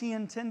as he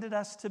intended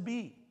us to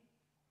be.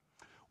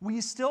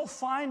 We still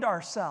find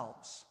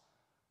ourselves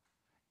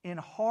in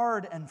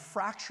hard and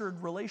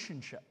fractured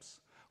relationships.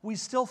 We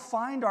still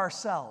find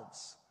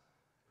ourselves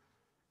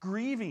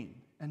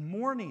grieving and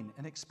mourning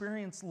and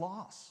experience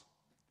loss.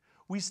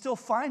 We still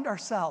find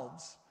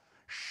ourselves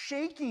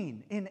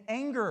shaking in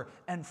anger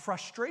and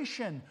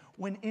frustration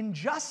when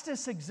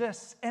injustice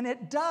exists, and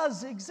it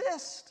does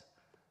exist.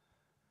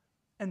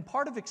 And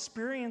part of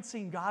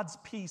experiencing God's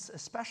peace,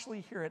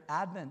 especially here at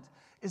Advent,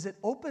 is it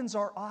opens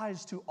our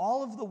eyes to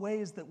all of the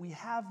ways that we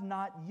have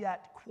not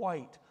yet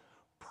quite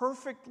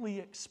perfectly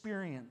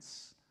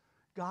experienced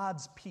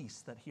God's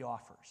peace that he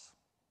offers.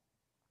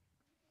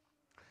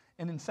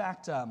 And in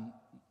fact,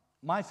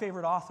 my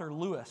favorite author,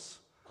 Lewis,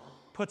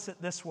 puts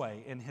it this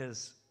way in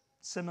his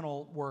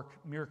seminal work,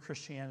 Mere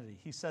Christianity.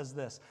 He says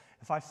this: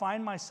 "If I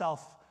find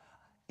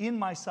in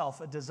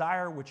myself a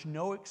desire which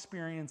no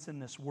experience in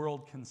this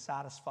world can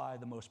satisfy,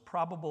 the most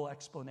probable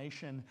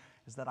explanation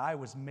is that I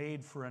was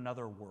made for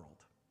another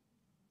world."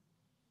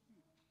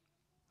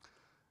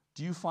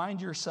 Do you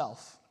find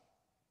yourself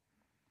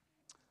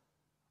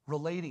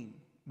relating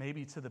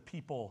maybe to the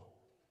people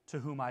to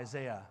whom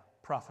Isaiah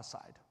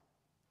prophesied?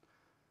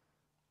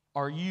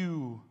 Are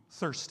you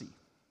thirsty?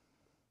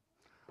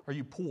 Are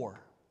you poor?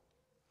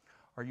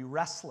 Are you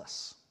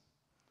restless?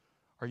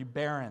 Are you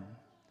barren,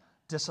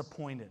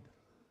 disappointed,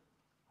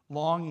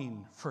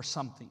 longing for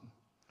something?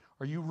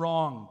 Are you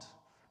wronged,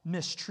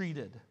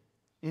 mistreated,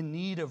 in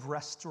need of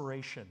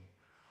restoration?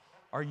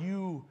 Are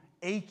you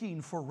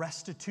aching for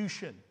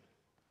restitution?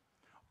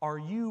 Are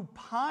you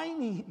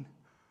pining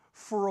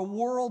for a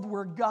world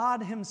where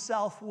God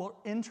himself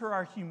will enter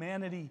our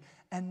humanity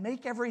and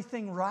make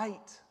everything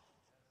right?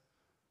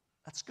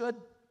 That's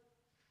good.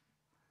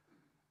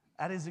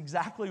 That is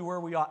exactly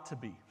where we ought to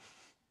be.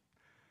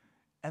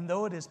 And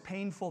though it is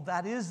painful,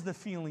 that is the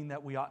feeling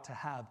that we ought to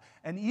have.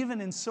 And even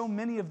in so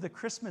many of the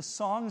Christmas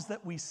songs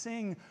that we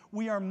sing,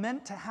 we are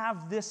meant to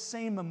have this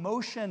same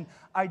emotion,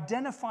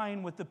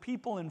 identifying with the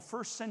people in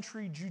first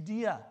century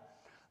Judea.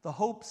 The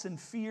hopes and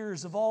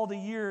fears of all the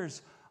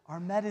years are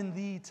met in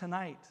thee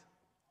tonight.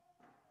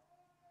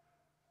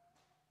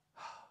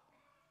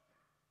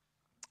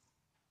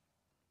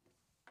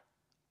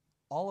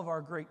 All of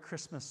our great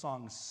Christmas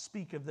songs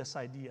speak of this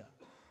idea.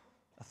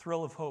 A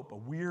thrill of hope, a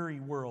weary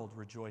world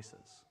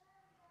rejoices,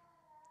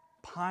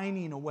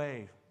 pining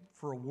away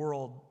for a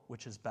world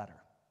which is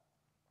better.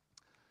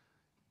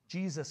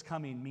 Jesus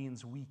coming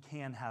means we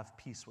can have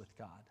peace with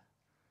God,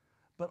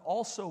 but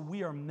also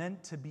we are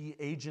meant to be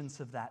agents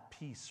of that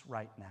peace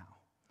right now.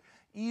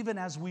 Even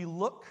as we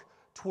look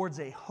towards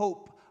a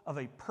hope of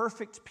a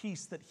perfect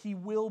peace that He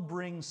will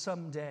bring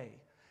someday,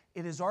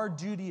 it is our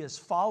duty as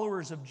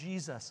followers of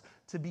Jesus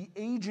to be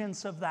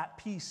agents of that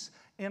peace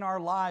in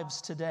our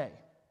lives today.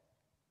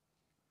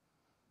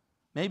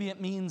 Maybe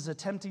it means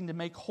attempting to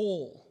make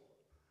whole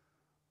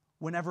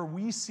whenever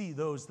we see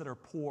those that are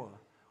poor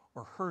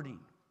or hurting,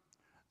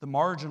 the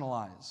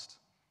marginalized,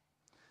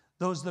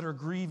 those that are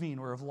grieving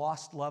or have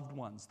lost loved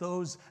ones,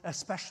 those,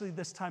 especially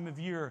this time of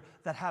year,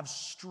 that have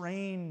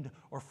strained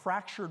or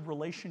fractured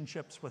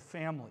relationships with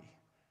family.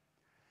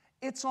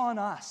 It's on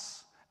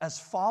us as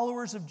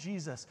followers of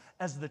Jesus,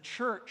 as the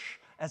church,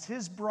 as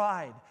His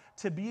bride,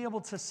 to be able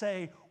to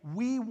say,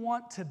 we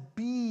want to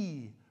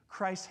be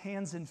Christ's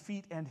hands and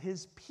feet and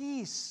His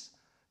peace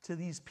to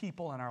these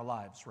people in our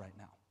lives right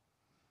now.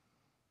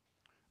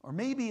 Or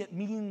maybe it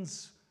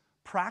means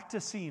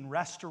practicing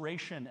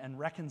restoration and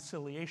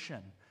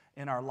reconciliation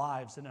in our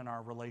lives and in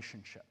our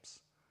relationships.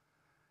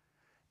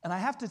 And I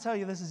have to tell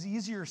you, this is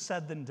easier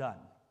said than done.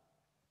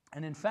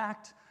 And in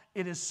fact,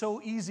 it is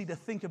so easy to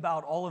think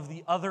about all of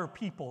the other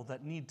people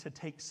that need to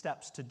take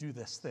steps to do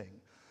this thing.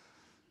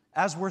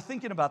 As we're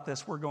thinking about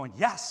this, we're going,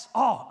 yes,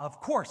 oh,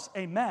 of course,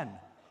 amen.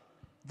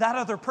 That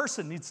other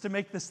person needs to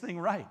make this thing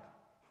right.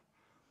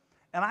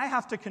 And I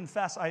have to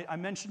confess, I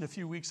mentioned a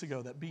few weeks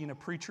ago that being a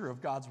preacher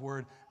of God's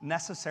word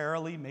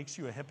necessarily makes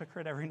you a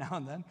hypocrite every now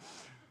and then.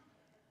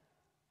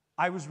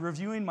 I was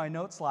reviewing my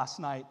notes last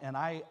night, and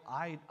I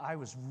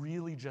was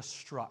really just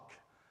struck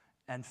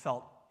and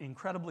felt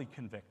incredibly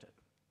convicted.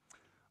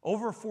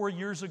 Over 4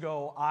 years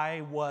ago,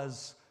 I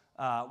was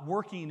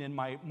working in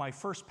my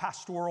first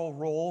pastoral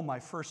role, my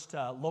first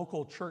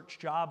local church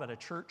job at a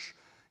church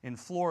in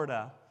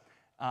Florida.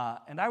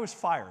 And I was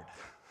fired.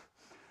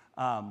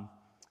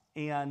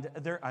 And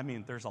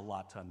there's a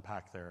lot to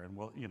unpack there. And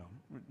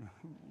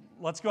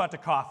let's go out to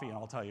coffee and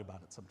I'll tell you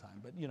about it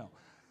sometime.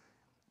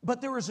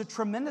 But there was a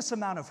tremendous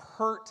amount of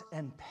hurt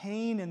and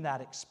pain in that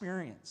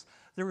experience.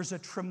 There was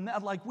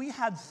we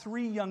had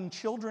 3 young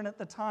children at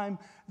the time.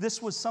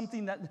 This was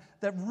something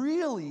that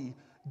really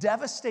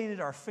devastated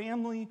our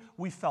family.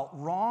 We felt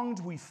wronged.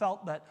 We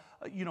felt that,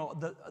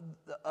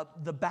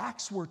 the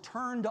backs were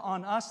turned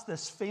on us,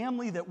 this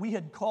family that we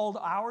had called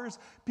ours,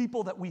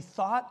 people that we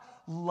thought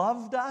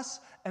loved us,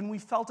 and we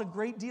felt a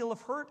great deal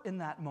of hurt in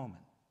that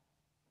moment.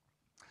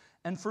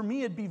 And for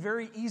me, it'd be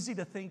very easy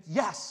to think,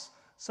 yes,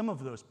 some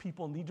of those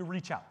people need to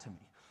reach out to me.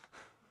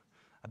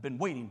 I've been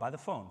waiting by the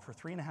phone for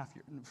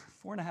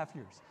 4.5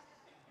 years.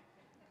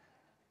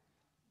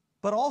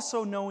 But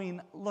also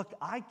knowing, look,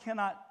 I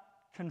cannot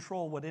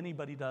control what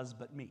anybody does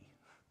but me.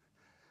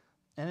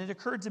 And it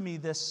occurred to me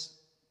this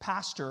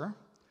pastor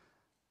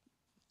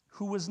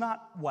who was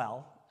not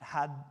well,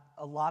 had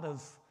a lot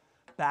of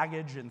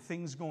baggage and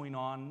things going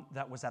on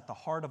that was at the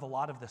heart of a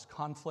lot of this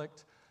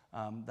conflict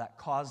that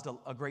caused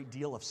a great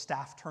deal of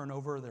staff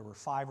turnover. There were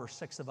 5 or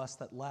 6 of us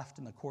that left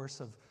in the course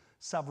of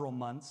several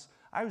months.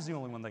 I was the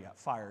only one that got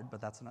fired, but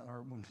that's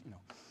another,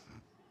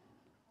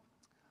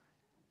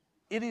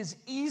 It is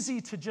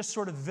easy to just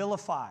sort of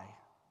vilify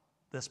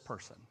this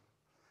person.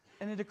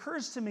 And it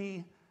occurs to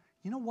me,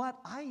 you know what?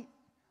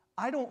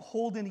 I don't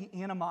hold any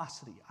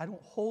animosity. I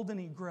don't hold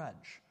any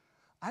grudge.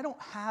 I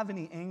don't have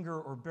any anger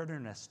or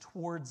bitterness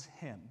towards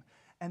him.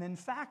 And in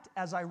fact,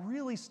 as I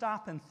really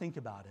stop and think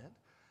about it,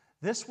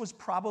 this was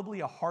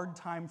probably a hard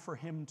time for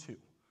him too.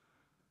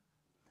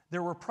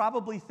 There were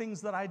probably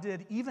things that I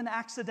did even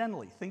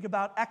accidentally. Think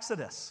about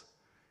Exodus.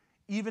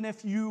 Even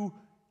if you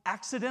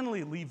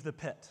accidentally leave the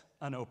pit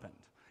unopened,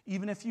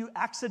 even if you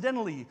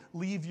accidentally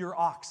leave your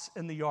ox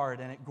in the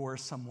yard and it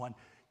gores someone,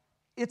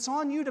 it's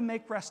on you to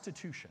make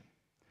restitution.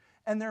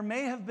 And there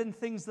may have been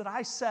things that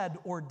I said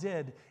or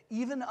did,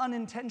 even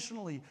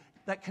unintentionally,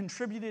 that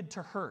contributed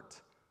to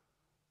hurt.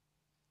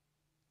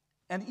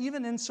 And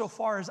even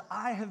insofar as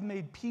I have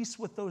made peace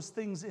with those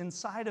things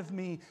inside of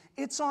me,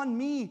 it's on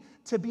me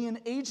to be an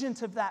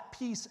agent of that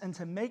peace and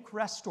to make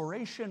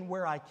restoration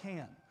where I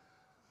can.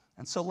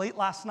 And so late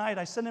last night,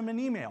 I sent him an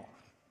email.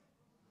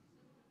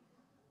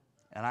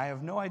 And I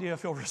have no idea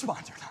if he'll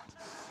respond or not.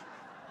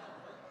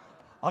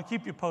 I'll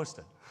keep you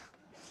posted.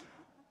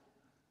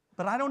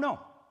 But I don't know.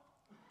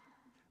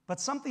 But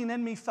something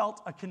in me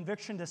felt a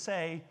conviction to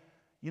say,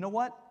 you know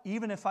what?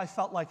 Even if I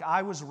felt like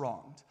I was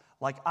wronged,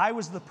 like I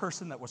was the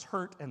person that was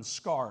hurt and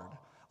scarred,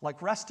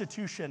 like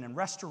restitution and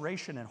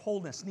restoration and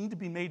wholeness need to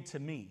be made to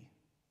me,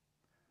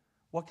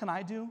 what can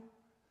I do?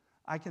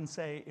 I can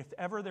say, if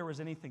ever there was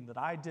anything that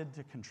I did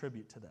to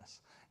contribute to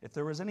this, if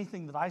there was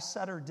anything that I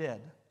said or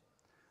did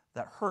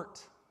that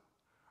hurt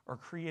or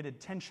created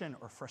tension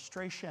or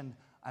frustration,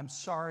 I'm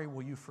sorry,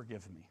 will you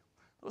forgive me?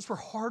 Those were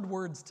hard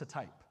words to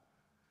type.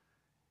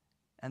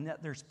 And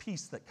yet there's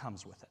peace that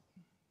comes with it.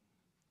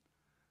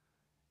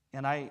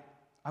 And I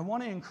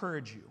want to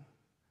encourage you.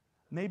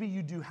 Maybe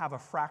you do have a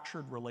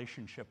fractured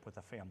relationship with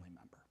a family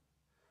member.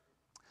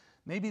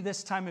 Maybe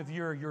this time of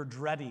year you're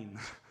dreading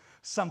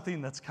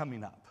something that's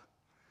coming up.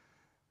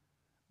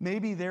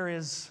 Maybe there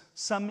is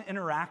some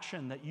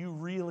interaction that you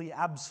really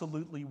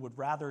absolutely would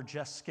rather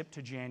just skip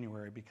to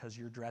January because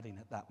you're dreading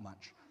it that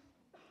much.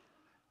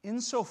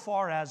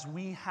 Insofar as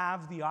we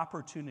have the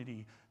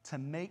opportunity to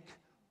make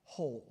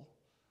whole,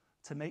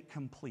 to make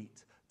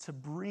complete, to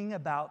bring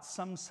about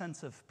some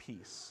sense of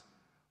peace,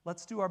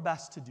 let's do our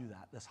best to do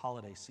that this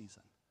holiday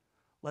season.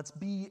 Let's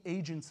be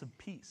agents of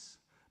peace,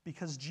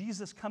 because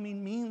Jesus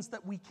coming means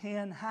that we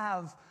can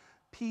have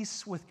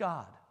peace with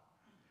God.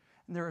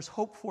 And there is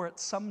hope for it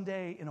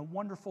someday in a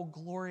wonderful,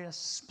 glorious,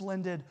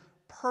 splendid,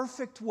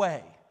 perfect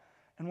way.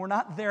 And we're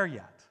not there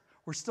yet.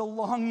 We're still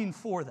longing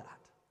for that.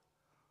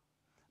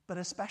 But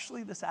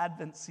especially this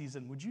Advent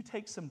season, would you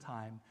take some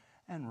time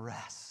and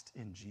rest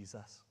in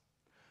Jesus?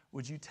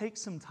 Would you take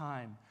some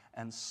time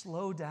and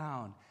slow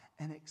down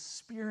and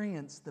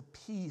experience the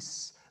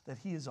peace that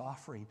he is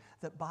offering?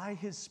 That by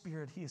his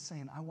Spirit, he is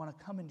saying, I want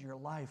to come into your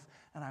life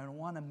and I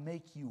want to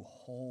make you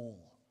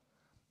whole.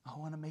 I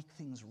want to make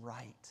things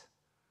right.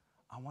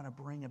 I want to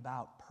bring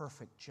about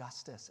perfect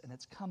justice, and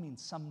it's coming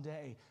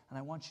someday, and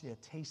I want you to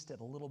taste it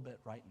a little bit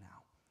right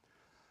now.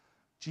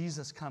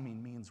 Jesus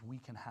coming means we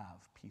can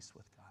have peace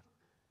with God.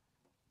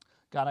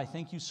 God, I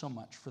thank you so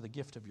much for the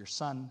gift of your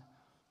Son,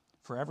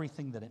 for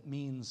everything that it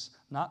means,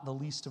 not the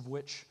least of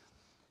which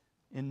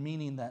in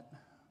meaning that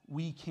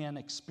we can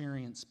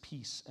experience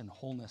peace and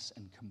wholeness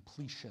and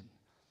completion.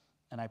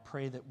 And I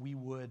pray that we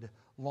would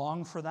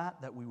long for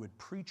that we would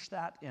preach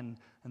that in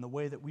the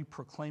way that we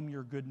proclaim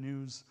your good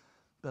news,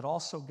 but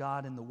also,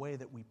 God, in the way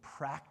that we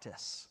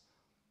practice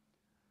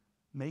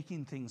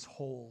making things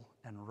whole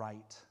and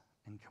right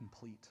and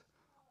complete,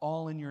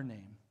 all in your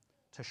name,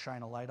 to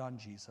shine a light on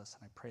Jesus.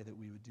 And I pray that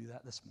we would do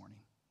that this morning.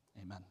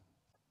 Amen.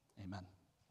 Amen.